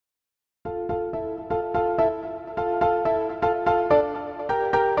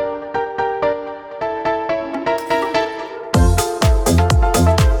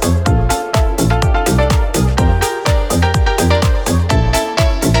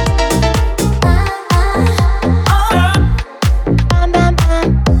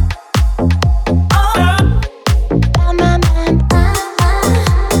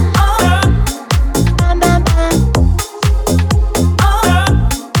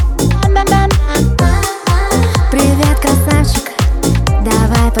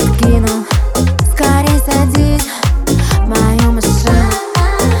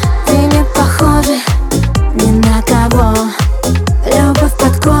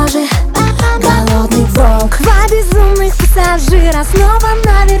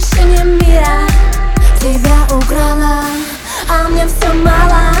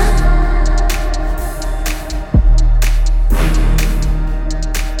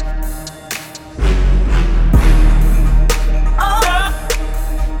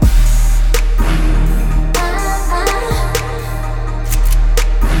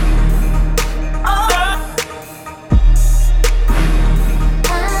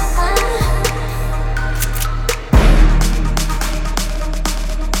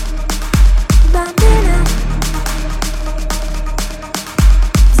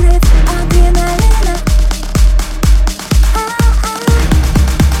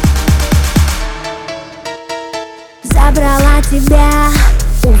забрала тебя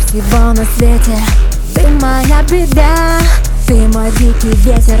у всего на свете. Ты моя беда, ты мой дикий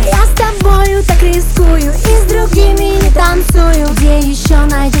ветер. Я с тобою так рискую и с другими не танцую. Где еще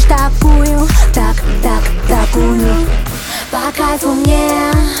найдешь такую, такую? По кайфу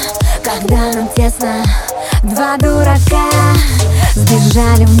мне, когда нам тесно. Два дурака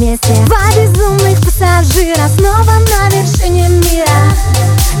сбежали вместе. Два безумных пассажира снова на вершине мира.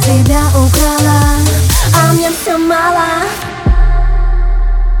 Тебя украл